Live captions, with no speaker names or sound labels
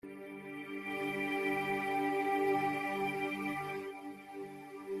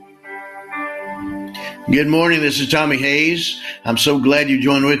Good morning. This is Tommy Hayes. I'm so glad you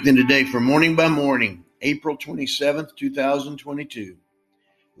joined with me today for Morning by Morning, April 27th, 2022.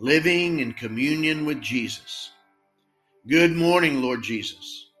 Living in communion with Jesus. Good morning, Lord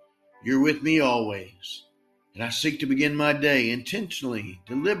Jesus. You're with me always, and I seek to begin my day intentionally,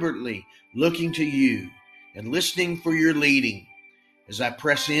 deliberately looking to you and listening for your leading as I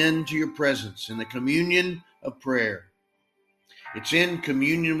press into your presence in the communion of prayer. It's in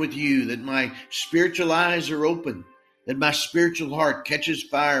communion with you that my spiritual eyes are open, that my spiritual heart catches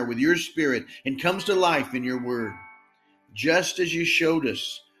fire with your spirit and comes to life in your word, just as you showed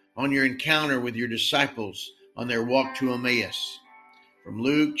us on your encounter with your disciples on their walk to Emmaus. From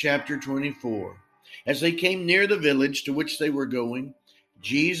Luke chapter 24. As they came near the village to which they were going,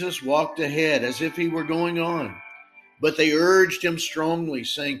 Jesus walked ahead as if he were going on. But they urged him strongly,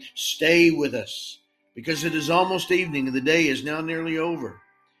 saying, "Stay with us, because it is almost evening and the day is now nearly over."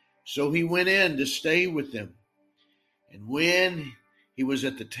 So he went in to stay with them. And when he was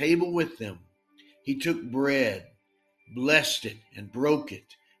at the table with them, he took bread, blessed it, and broke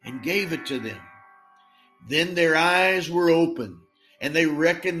it, and gave it to them. Then their eyes were opened, and they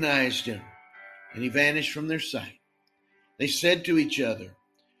recognized him, and he vanished from their sight. They said to each other,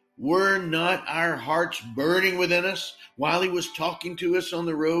 "Were not our hearts burning within us while he was talking to us on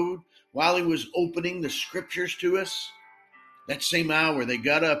the road, while he was opening the scriptures to us?" That same hour they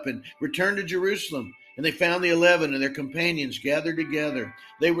got up and returned to Jerusalem, and they found the 11 and their companions gathered together.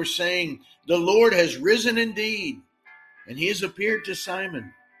 They were saying, "The Lord has risen indeed, and he has appeared to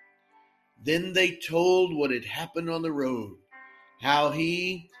Simon." Then they told what had happened on the road, how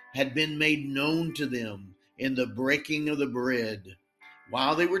he had been made known to them in the breaking of the bread.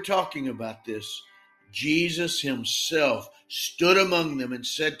 While they were talking about this, Jesus himself stood among them and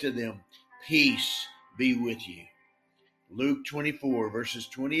said to them, "Peace be with you." Luke 24, verses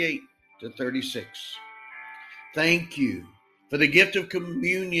 28 to 36. Thank you for the gift of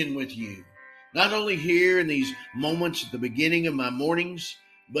communion with you, not only here in these moments at the beginning of my mornings,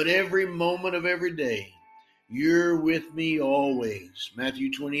 but every moment of every day. You're with me always.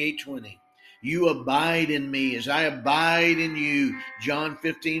 Matthew 28:20. You abide in me as I abide in you. John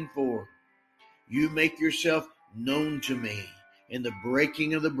 15:4. You make yourself known to me in the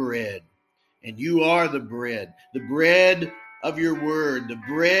breaking of the bread. And you are the bread of your word, the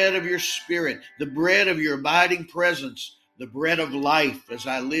bread of your spirit, the bread of your abiding presence, the bread of life as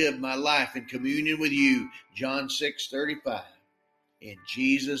I live my life in communion with you. John 6:35. In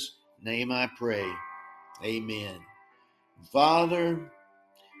Jesus' name I pray. Amen. Father,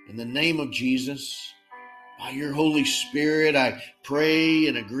 in the name of Jesus, by your Holy Spirit, I pray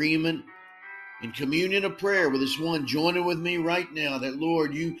in agreement, in communion of prayer with this one joining with me right now, that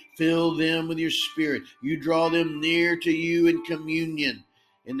Lord, you fill them with your spirit. You draw them near to you in communion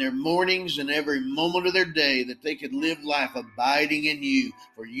in their mornings and every moment of their day, that they could live life abiding in you,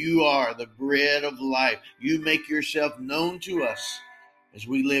 for you are the bread of life. You make yourself known to us as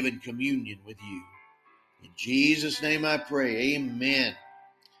we live in communion with you. In Jesus' name I pray, amen.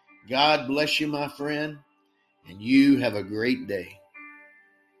 God bless you, my friend, and you have a great day.